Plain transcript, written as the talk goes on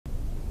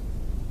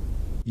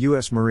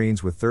U.S.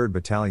 Marines with 3rd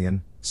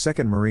Battalion,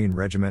 2nd Marine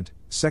Regiment,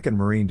 2nd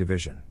Marine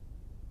Division.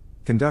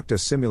 Conduct a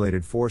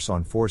simulated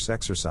force-on-force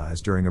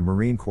exercise during a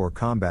Marine Corps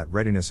Combat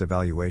Readiness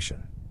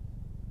evaluation.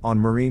 On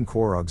Marine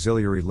Corps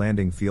Auxiliary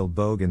Landing Field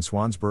Bogue in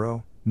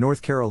Swansboro,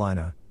 North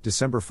Carolina,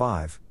 December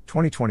 5,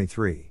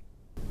 2023.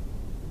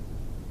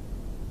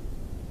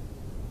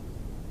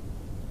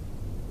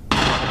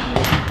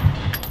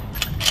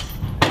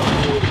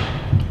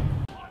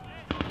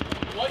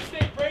 Once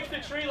they break the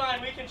tree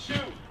line, we can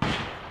shoot.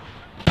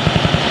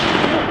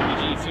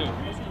 PG too.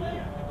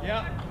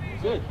 Yeah.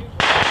 Good.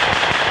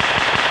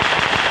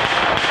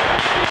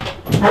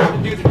 The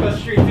dudes across the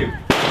street too.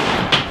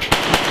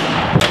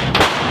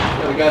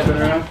 The guys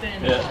running around?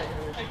 Yeah.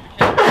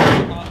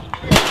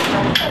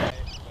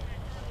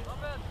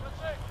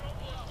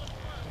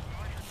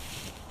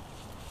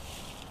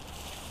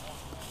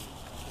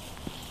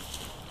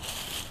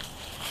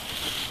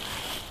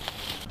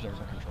 There's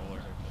a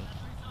controller.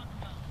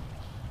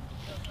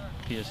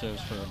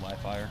 PSOs for live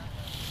fire.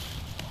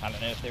 I don't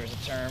know if there's a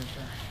term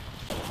for.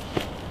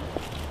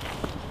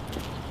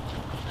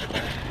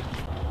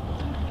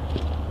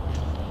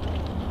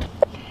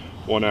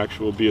 One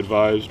actual, be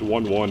advised,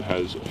 1-1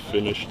 has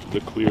finished the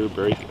clear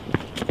break.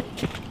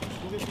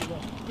 Get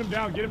him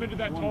down, get him into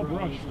that tall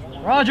brush.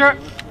 Roger.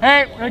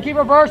 Hey, we're gonna keep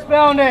our burst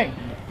bounding.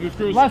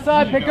 Left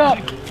side, pick up.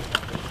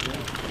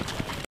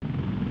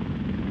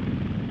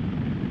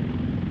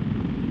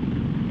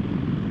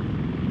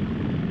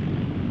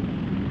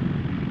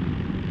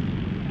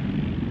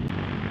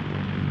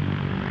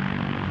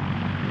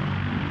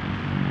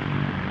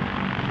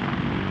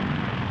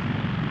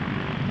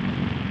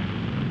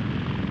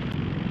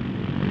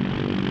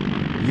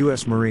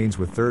 U.S. Marines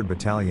with 3rd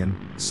Battalion,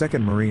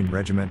 2nd Marine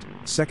Regiment,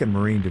 2nd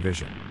Marine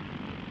Division.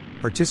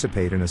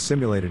 Participate in a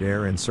simulated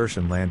air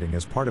insertion landing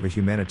as part of a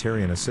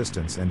humanitarian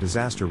assistance and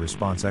disaster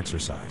response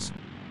exercise.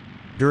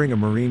 During a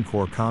Marine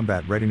Corps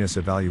Combat Readiness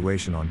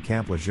evaluation on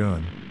Camp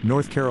Lejeune,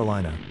 North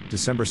Carolina,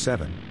 December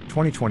 7,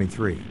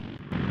 2023.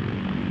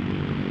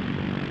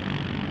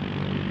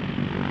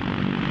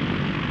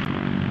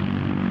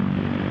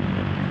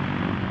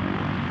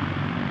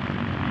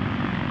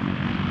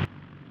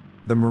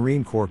 The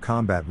Marine Corps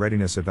Combat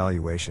Readiness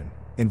Evaluation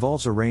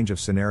involves a range of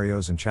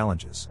scenarios and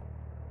challenges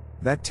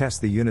that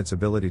test the unit's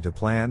ability to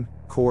plan,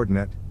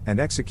 coordinate, and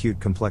execute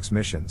complex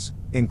missions,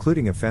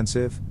 including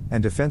offensive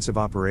and defensive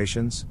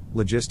operations,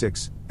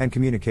 logistics, and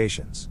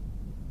communications.